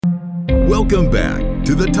Welcome back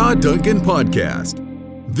to the Todd Duncan Podcast.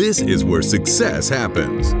 This is where success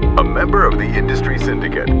happens. A member of the Industry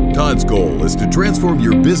Syndicate, Todd's goal is to transform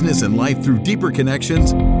your business and life through deeper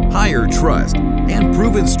connections, higher trust, and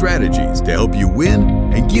proven strategies to help you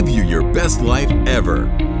win and give you your best life ever.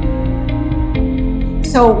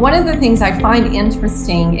 So one of the things I find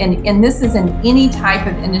interesting, and this is in any type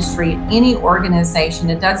of industry, any organization,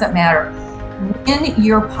 it doesn't matter, when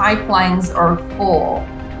your pipelines are full,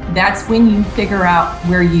 that's when you figure out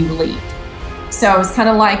where you lead. So it's kind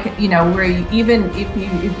of like, where you, even if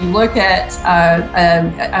you look at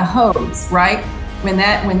a hose, right? When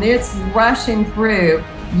it's rushing through,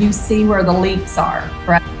 you see where the leaks are,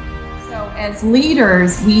 right? So as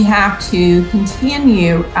leaders, we have to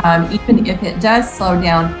continue, even if it does slow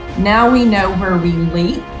down. Now we know where we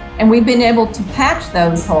leak, and we've been able to patch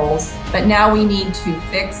those holes, but now we need to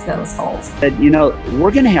fix those holes.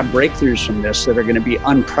 We're going to have breakthroughs from this that are going to be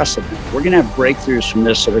unprecedented. We're going to have breakthroughs from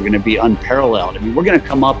this that are going to be unparalleled. We're going to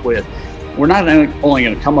come up with, we're not only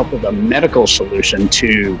going to come up with a medical solution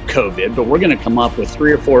to COVID, but we're going to come up with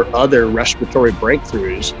 3 or 4 other respiratory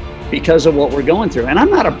breakthroughs because of what we're going through. And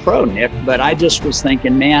I'm not a pro, Nick, but I just was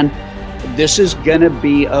thinking, man, this is going to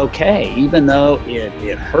be okay, even though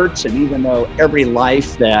it hurts, and even though every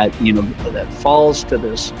life that that falls to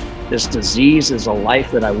this disease is a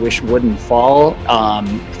life that I wish wouldn't fall.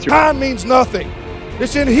 Time means nothing.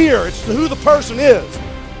 It's in here. It's who the person is.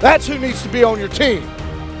 That's who needs to be on your team,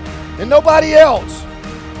 and nobody else.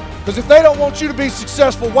 Because if they don't want you to be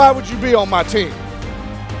successful, why would you be on my team?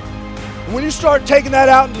 And when you start taking that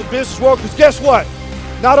out into the business world, because guess what?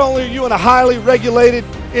 Not only are you in a highly regulated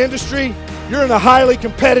industry, you're in a highly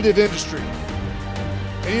competitive industry.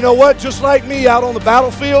 And you know what? Just like me out on the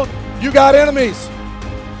battlefield, you got enemies.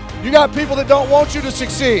 You got people that don't want you to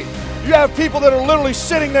succeed. You have people that are literally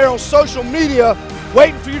sitting there on social media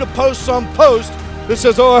waiting for you to post some post that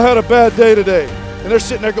says, oh, I had a bad day today. And they're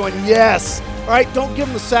sitting there going, yes. All right, don't give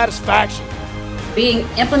them the satisfaction.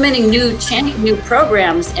 Implementing new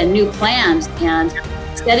programs and new plans and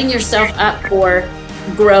setting yourself up for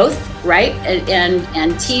growth, right?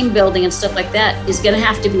 And team building and stuff like that is going to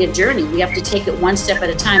have to be a journey. We have to take it one step at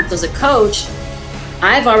a time. As a coach,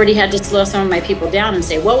 I've already had to slow some of my people down and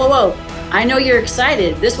say, whoa. I know you're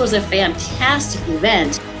excited. This was a fantastic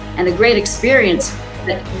event and a great experience.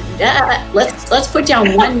 Let's put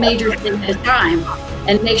down one major thing at a time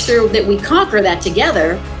and make sure that we conquer that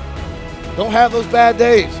together. Don't have those bad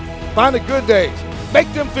days. Find the good days.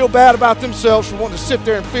 Make them feel bad about themselves for wanting to sit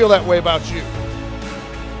there and feel that way about you.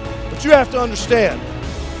 But you have to understand,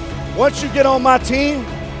 once you get on my team,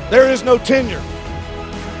 there is no tenure.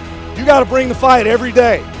 You got to bring the fight every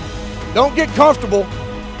day. Don't get comfortable,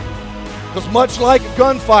 because much like a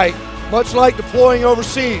gunfight, much like deploying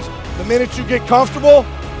overseas, the minute you get comfortable,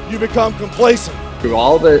 you become complacent. Through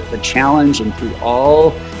all the challenge and through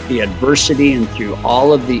all the adversity and through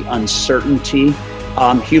all of the uncertainty,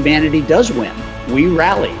 humanity does win. We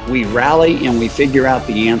rally and we figure out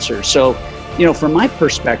the answer. So, from my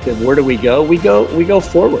perspective, where do we go? We go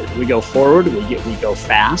forward. We go forward. We go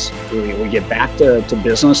fast. We get back to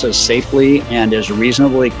business as safely and as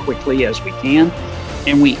reasonably quickly as we can.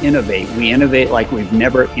 And we innovate. We innovate like we've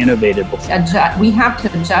never innovated before. We have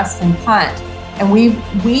to adjust and punt. And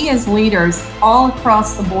we as leaders all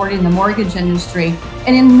across the board in the mortgage industry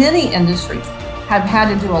and in many industries have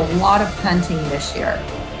had to do a lot of punting this year.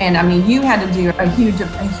 And you had to do a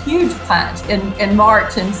huge punt in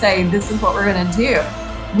March and say, this is what we're going to do.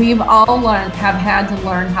 We've all have had to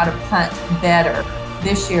learn how to punt better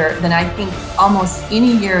this year than I think almost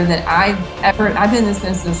any year that I've been in this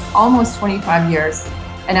business almost 25 years,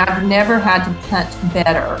 and I've never had to punt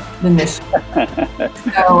better than this year.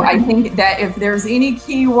 So I think that if there's any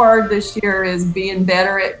key word this year is being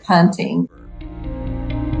better at punting.